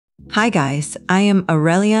Hi guys, I am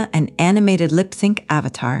Aurelia, an animated lip sync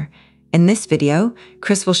avatar. In this video,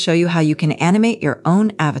 Chris will show you how you can animate your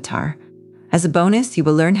own avatar. As a bonus, you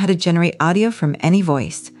will learn how to generate audio from any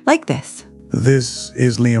voice, like this. This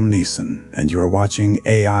is Liam Neeson, and you are watching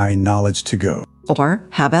AI Knowledge to Go. Or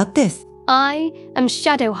how about this? I am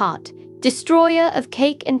Shadowheart, destroyer of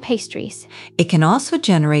cake and pastries. It can also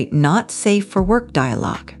generate not safe for work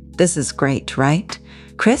dialogue. This is great, right?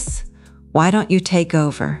 Chris, why don't you take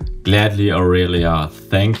over? Gladly, Aurelia.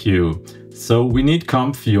 Thank you. So we need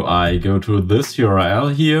ComfyUI. Go to this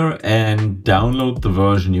URL here and download the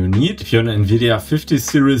version you need. If you're an NVIDIA 50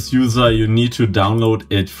 series user, you need to download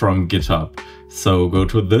it from GitHub. So go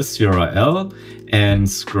to this URL and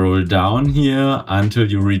scroll down here until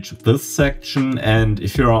you reach this section. And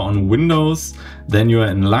if you're on Windows, then you're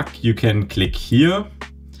in luck. You can click here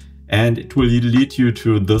and it will lead you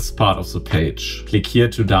to this part of the page. Click here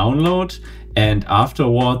to download, and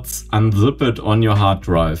afterwards unzip it on your hard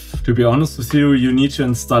drive. To be honest with you, you need to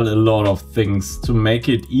install a lot of things. To make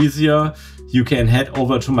it easier, you can head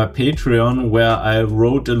over to my Patreon, where I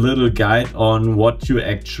wrote a little guide on what you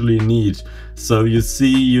actually need. So you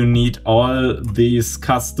see, you need all these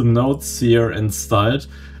custom nodes here installed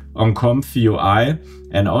on ComfyUI.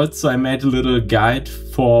 And also I made a little guide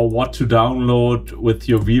for what to download with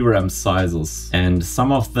your VRAM sizes. And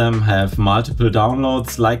some of them have multiple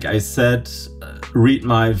downloads. Like I said, read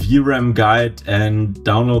my VRAM guide and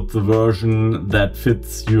download the version that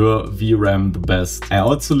fits your VRAM the best. I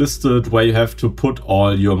also listed where you have to put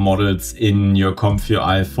all your models in your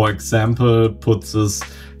ComfyUI. For example, put this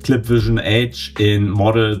ClipVision H in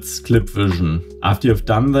models ClipVision. After you've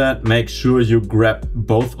done that, make sure you grab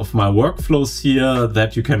both of my workflows here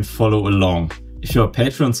that you can follow along. If you're a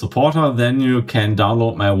Patreon supporter, then you can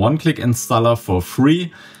download my one-click installer for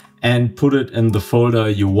free and put it in the folder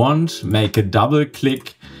you want, make a double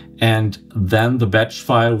click, and then the batch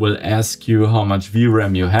file will ask you how much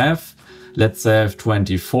VRAM you have. Let's say I have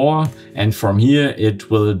 24, and from here it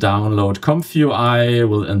will download ComfyUI,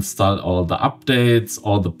 will install all the updates,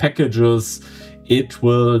 all the packages. It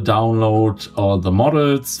will download all the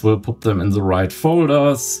models, will put them in the right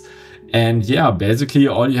folders. And yeah, basically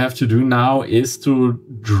all you have to do now is to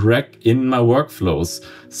drag in my workflows.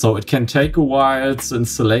 So it can take a while. The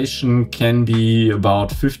installation can be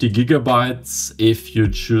about 50 gigabytes if you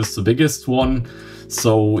choose the biggest one.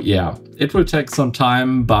 So yeah, it will take some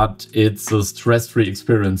time, but it's a stress-free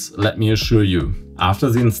experience, let me assure you. After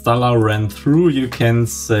the installer ran through, you can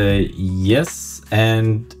say yes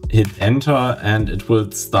and hit enter, and it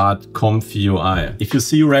will start ComfyUI. If you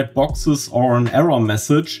see red boxes or an error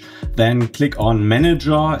message, then click on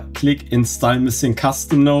Manager, click Install Missing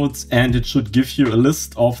Custom Nodes, and it should give you a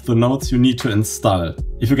list of the nodes you need to install.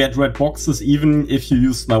 If you get red boxes, even if you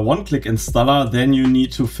use my one-click installer, then you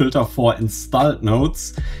need to filter for installed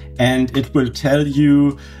nodes, and it will tell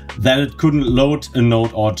you that it couldn't load a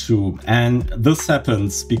node or two. And this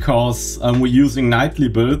happens because we're using nightly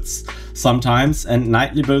builds sometimes, and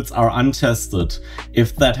nightly builds are untested.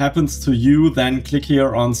 If that happens to you, then click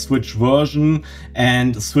here on switch version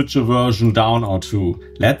and switch a version down or two.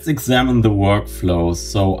 Let's examine the workflow.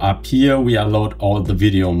 So up here we load all the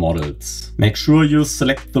video models. Make sure you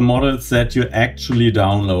select the models that you actually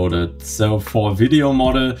downloaded. So for video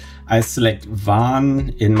model, I select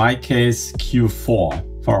WAN, in my case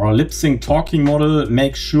Q4. For our lip sync talking model,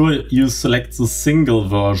 make sure you select the single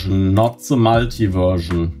version, not the multi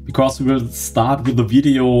version, because we will start with the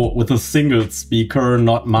video with a single speaker,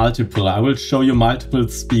 not multiple. I will show you multiple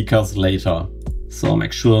speakers later. So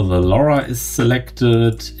make sure the LoRa is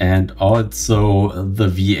selected and also the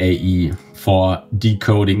VAE for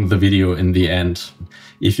decoding the video in the end.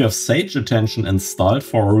 If you have SageAttention installed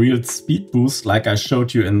for a real speed boost like I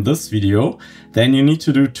showed you in this video, then you need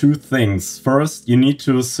to do two things. First, you need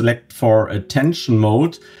to select for attention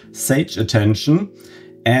mode SageAttention,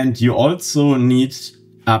 and you also need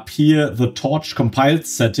up here the torch compiled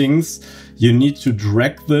settings. You need to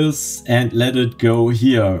drag this and let it go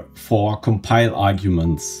here for compile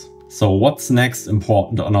arguments. So what's next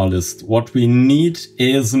important on our list? What we need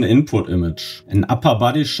is an input image. An upper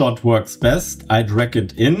body shot works best. I drag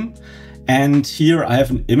it in, and here I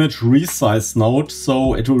have an image resize node,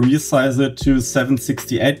 so it will resize it to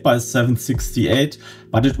 768 by 768,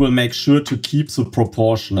 but it will make sure to keep the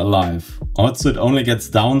proportion alive. Also, it only gets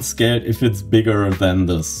downscaled if it's bigger than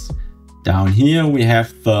this. Down here we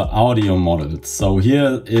have the audio models. So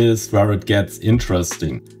here is where it gets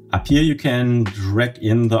interesting. Up here you can drag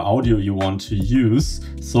in the audio you want to use.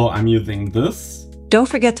 So I'm using this. Don't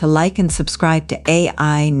forget to like and subscribe to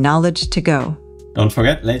AI Knowledge to Go. Don't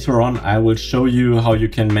forget, later on I will show you how you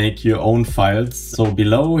can make your own files. So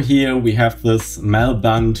below here we have this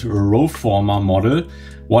Melband row former model.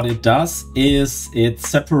 What it does is it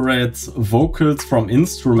separates vocals from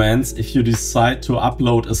instruments if you decide to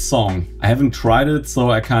upload a song. I haven't tried it,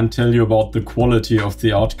 so I can't tell you about the quality of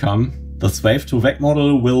the outcome. This Wave2Vec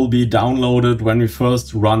model will be downloaded when we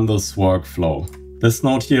first run this workflow. This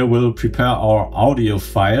node here will prepare our audio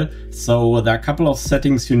file, so there are a couple of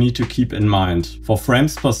settings you need to keep in mind. For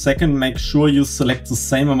frames per second, make sure you select the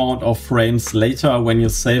same amount of frames later when you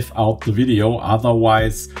save out the video,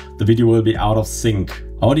 otherwise the video will be out of sync.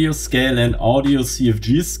 Audio scale and audio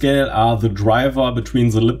CFG scale are the driver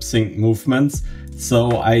between the lip sync movements,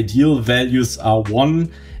 so ideal values are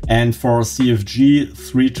 1 and for CFG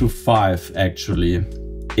 3 to 5 actually.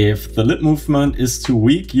 If the lip movement is too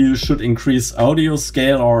weak, you should increase audio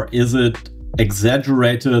scale, or is it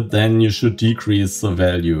exaggerated, then you should decrease the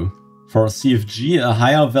value. For CFG, a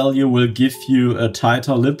higher value will give you a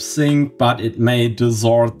tighter lip sync, but it may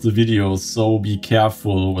distort the video, so be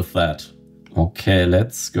careful with that. Okay,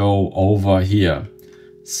 let's go over here.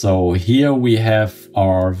 So here we have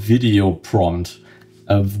our video prompt.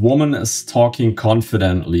 A woman is talking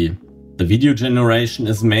confidently. The video generation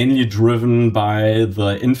is mainly driven by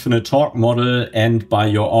the Infinite Talk model and by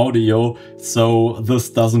your audio, so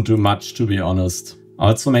this doesn't do much, to be honest.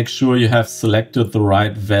 Also make sure you have selected the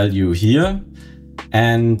right value here.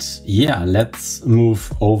 And yeah, let's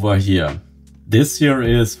move over here. This here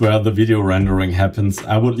is where the video rendering happens.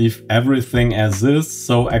 I would leave everything as is,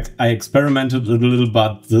 so I experimented a little,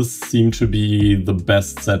 but this seemed to be the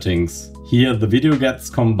best settings. Here the video gets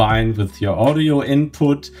combined with your audio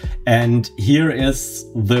input, and here is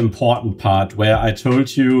the important part where I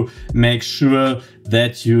told you make sure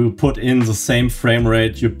that you put in the same frame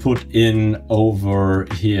rate you put in over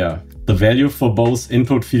here. The value for both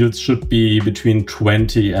input fields should be between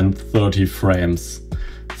 20 and 30 frames.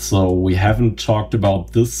 So we haven't talked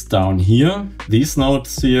about this down here. These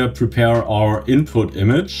nodes here prepare our input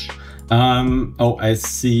image. Oh, I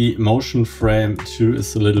see motion frame 2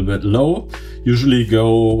 is a little bit low. Usually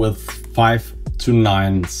go with 5 to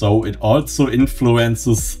 9. So it also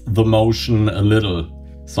influences the motion a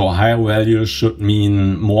little. So a higher value should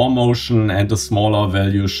mean more motion and a smaller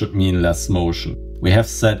value should mean less motion. We have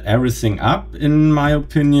set everything up in my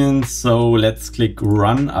opinion. So let's click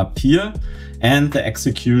run up here, and the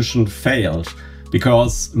execution failed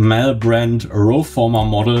because Melbrand row former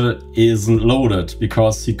model isn't loaded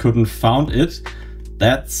because he couldn't find it.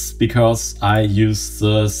 That's because I used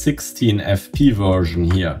the 16FP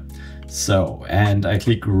version here. So, and I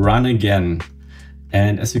click run again.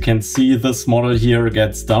 And as you can see, this model here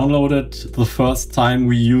gets downloaded the first time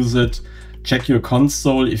we use it. Check your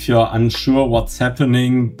console if you're unsure what's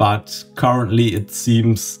happening, but currently it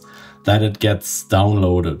seems that it gets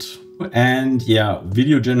downloaded. And yeah,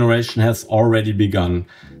 video generation has already begun.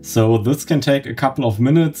 So this can take a couple of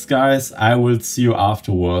minutes, guys. I will see you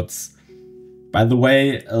afterwards. By the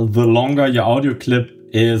way, the longer your audio clip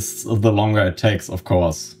is, the longer it takes, of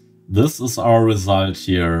course. This is our result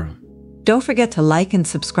here. Don't forget to like and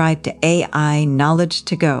subscribe to AI Knowledge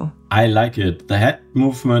to Go. I like it. The head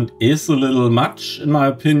movement is a little much in my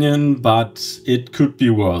opinion, but it could be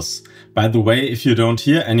worse. By the way, if you don't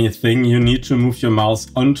hear anything, you need to move your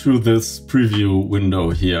mouse onto this preview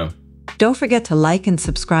window here. Don't forget to like and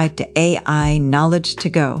subscribe to AI Knowledge to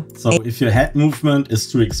Go. So if your head movement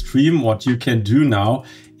is too extreme, what you can do now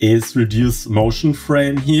is reduce motion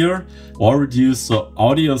frame here or reduce the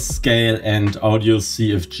audio scale and audio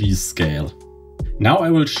CFG scale. Now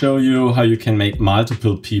I will show you how you can make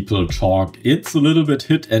multiple people talk. It's a little bit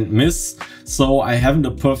hit and miss, so I haven't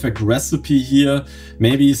a perfect recipe here.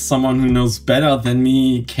 Maybe someone who knows better than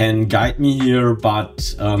me can guide me here,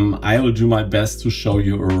 but I will do my best to show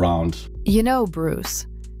you around. You know, Bruce,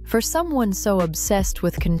 for someone so obsessed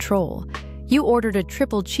with control, you ordered a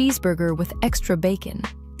triple cheeseburger with extra bacon.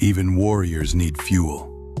 Even warriors need fuel.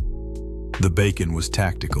 The bacon was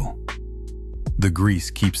tactical. The grease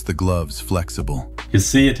keeps the gloves flexible. You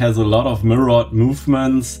see, it has a lot of mirrored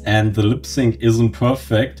movements and the lip sync isn't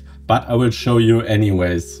perfect, but I will show you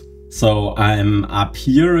anyways. So I'm up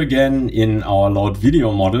here again in our load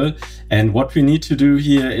video model, and what we need to do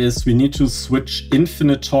here is we need to switch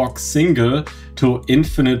Infinite Talk single to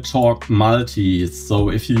Infinite Talk multi. So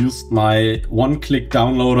if you used my one-click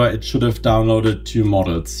downloader, it should have downloaded 2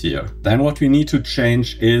 models here. Then what we need to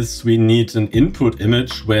change is we need an input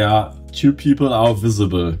image where 2 people are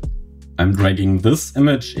visible. I'm dragging this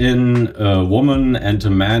image in, a woman and a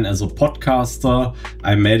man as a podcaster.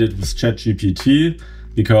 I made it with ChatGPT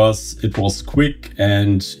because it was quick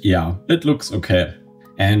and yeah, it looks okay.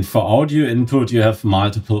 And for audio input, you have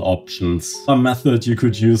multiple options. A method you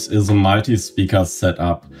could use is a multi-speaker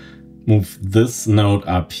setup. Move this node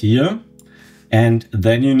up here. And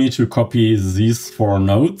then you need to copy these 4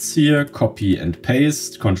 nodes here, copy and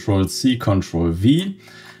paste, Ctrl-C, Ctrl-V,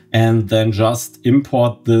 and then just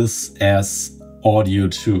import this as audio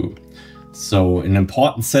 2. So an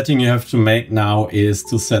important setting you have to make now is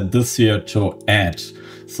to set this here to add.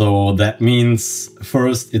 So that means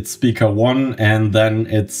first it's speaker 1 and then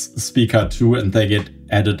it's speaker 2 and they get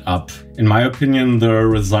added up. In my opinion, the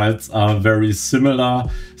results are very similar,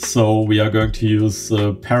 so we are going to use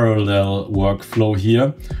the parallel workflow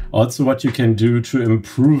here. Also, what you can do to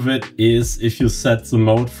improve it is if you set the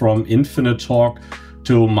mode from Infinite Talk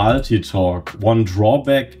to multi-talk. One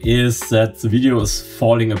drawback is that the video is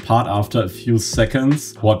falling apart after a few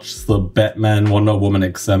seconds. Watch the Batman Wonder Woman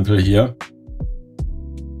example here.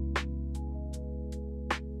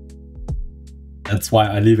 That's why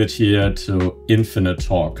I leave it here to Infinite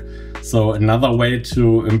Talk. So another way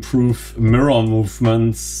to improve mirror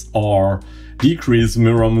movements or decrease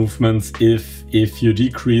mirror movements if you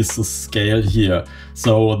decrease the scale here.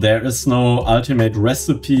 So there is no ultimate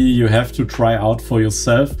recipe you have to try out for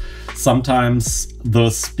yourself. Sometimes the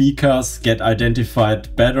speakers get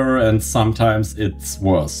identified better and sometimes it's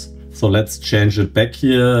worse. So let's change it back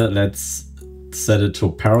here. Let's set it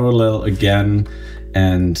to parallel again,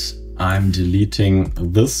 and I'm deleting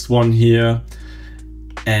this one here,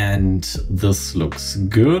 and this looks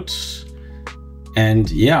good. And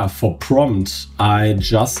yeah, for prompt, I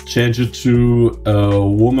just changed it to a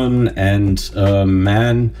woman and a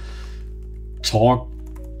man talking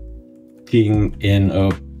in a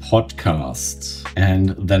podcast.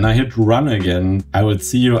 And then I hit run again. I will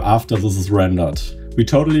see you after this is rendered. We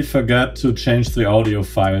totally forgot to change the audio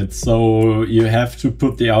file, so you have to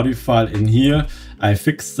put the audio file in here. I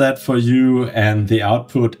fixed that for you, and the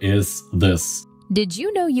output is this. Did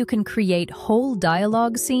you know you can create whole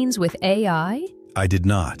dialogue scenes with AI? I did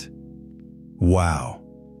not. Wow.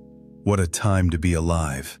 What a time to be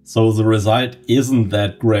alive. So the result isn't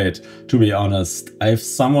that great, to be honest. If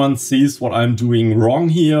someone sees what I'm doing wrong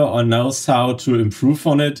here or knows how to improve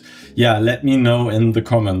on it, yeah, let me know in the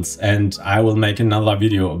comments and I will make another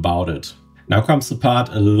video about it. Now comes the part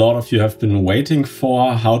a lot of you have been waiting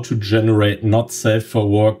for, how to generate not safe for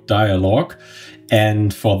work dialogue.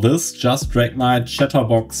 And for this, just drag my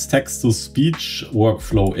Chatterbox text-to-speech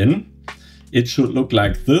workflow in. It should look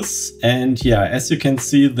like this. And yeah, as you can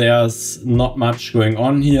see, there's not much going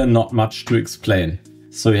on here, not much to explain.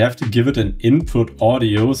 So you have to give it an input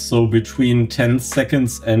audio. So between 10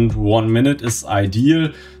 seconds and 1 minute is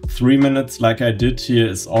ideal. 3 minutes like I did here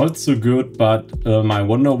is also good, but my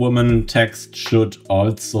Wonder Woman text should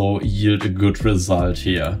also yield a good result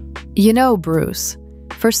here. You know, Bruce,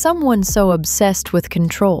 for someone so obsessed with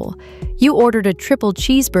control, you ordered a triple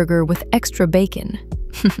cheeseburger with extra bacon.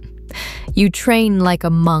 You train like a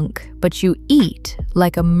monk, but you eat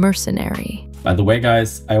like a mercenary. By the way,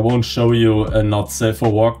 guys, I won't show you a not safe for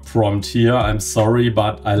work prompt here. I'm sorry,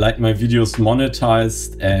 but I like my videos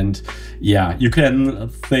monetized, and yeah, you can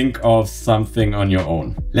think of something on your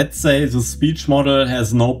own. Let's say the speech model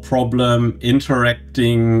has no problem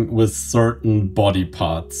interacting with certain body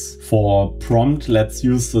parts. For prompt, let's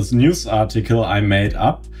use this news article I made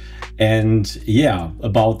up, and yeah,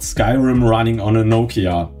 about Skyrim running on a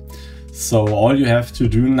Nokia. So all you have to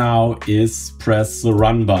do now is press the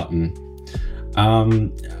run button.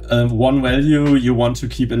 One value you want to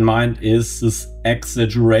keep in mind is this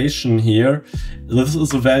exaggeration here. This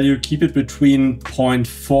is a value, keep it between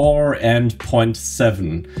 0.4 and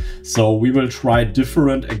 0.7. So we will try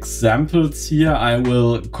different examples here. I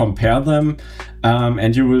will compare them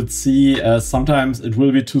and you will see sometimes it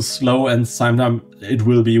will be too slow and sometimes it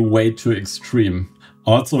will be way too extreme.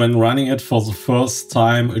 Also, when running it for the first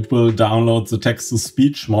time, it will download the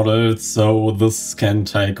text-to-speech model, so this can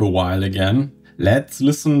take a while again. Let's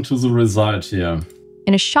listen to the result here.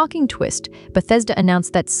 In a shocking twist, Bethesda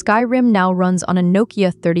announced that Skyrim now runs on a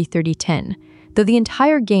Nokia 303010, though the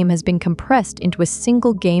entire game has been compressed into a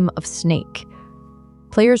single game of Snake.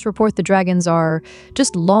 Players report the dragons are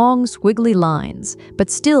just long, squiggly lines, but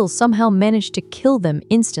still somehow manage to kill them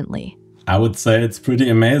instantly. I would say it's pretty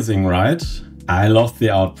amazing, right? I love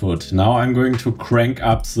the output. Now I'm going to crank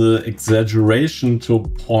up the exaggeration to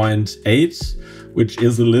 0.8, which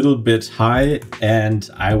is a little bit high, and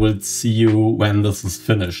I will see you when this is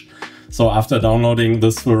finished. So after downloading,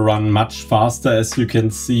 this will run much faster. As you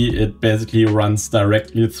can see, it basically runs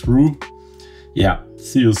directly through. Yeah,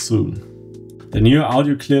 see you soon. The new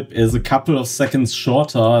audio clip is a couple of seconds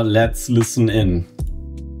shorter. Let's listen in.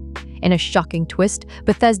 In a shocking twist,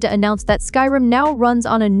 Bethesda announced that Skyrim now runs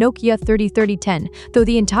on a Nokia 303010, though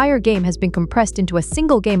the entire game has been compressed into a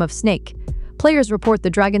single game of Snake. Players report the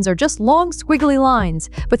dragons are just long, squiggly lines,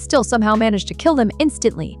 but still somehow manage to kill them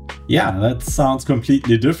instantly. Yeah, that sounds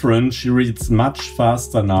completely different. She reads much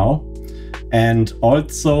faster now. And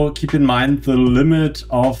also keep in mind the limit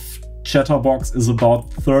of Chatterbox is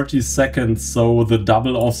about 30 seconds, so the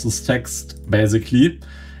double of this text basically.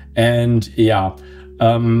 And yeah,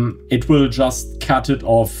 it will just cut it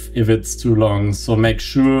off if it's too long, so make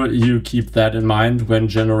sure you keep that in mind when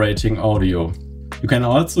generating audio. You can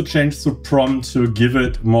also change the prompt to give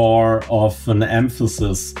it more of an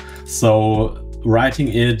emphasis, so writing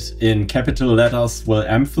it in capital letters will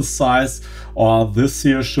emphasize, or this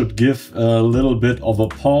here should give a little bit of a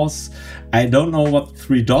pause. I don't know what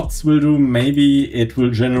 3 dots will do. Maybe it will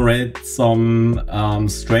generate some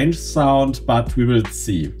strange sound, but we will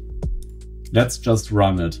see. Let's just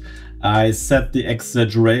run it. I set the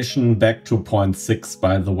exaggeration back to 0.6,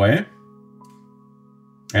 by the way.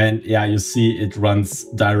 And yeah, you see it runs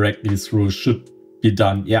directly through. Should be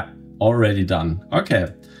done. Yeah, already done. Okay,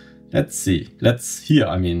 let's see. Let's hear,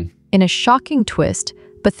 I mean. In a shocking twist,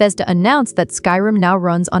 Bethesda announced that Skyrim now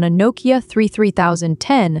runs on a Nokia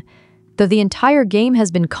 3010, though the entire game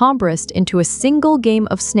has been compressed into a single game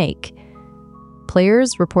of Snake.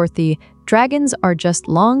 Players report the dragons are just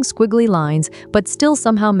long, squiggly lines, but still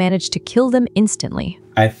somehow manage to kill them instantly.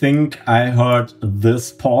 I think I heard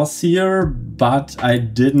this pause here, but I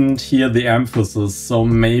didn't hear the emphasis, so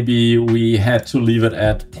maybe we had to leave it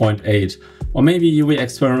at 0.8. Or maybe we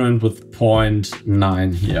experiment with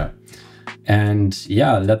 0.9 here. And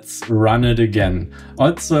yeah, let's run it again.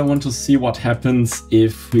 Also, I want to see what happens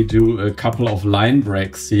if we do a couple of line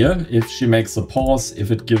breaks here. If she makes a pause,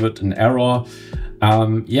 if it gives it an error.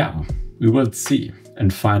 Yeah, we will see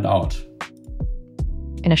and find out.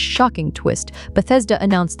 In a shocking twist, Bethesda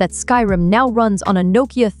announced that Skyrim now runs on a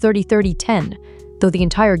Nokia 303010, though the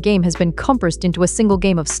entire game has been compressed into a single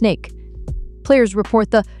game of Snake. Players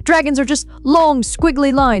report the dragons are just long,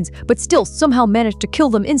 squiggly lines, but still somehow manage to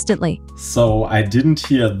kill them instantly. So I didn't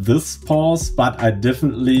hear this pause, but I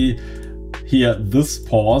definitely hear this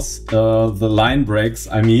pause, the line breaks,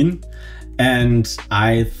 I mean. And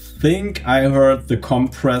I think I heard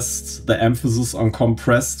the emphasis on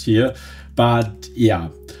compressed here. But yeah,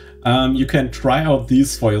 you can try out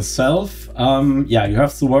these for yourself. Yeah, you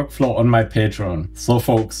have the workflow on my Patreon. So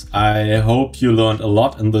folks, I hope you learned a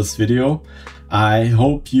lot in this video. I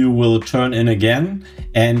hope you will turn in again.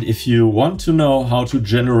 And if you want to know how to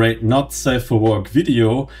generate not safe for work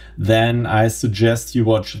video, then I suggest you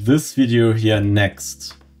watch this video here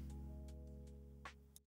next.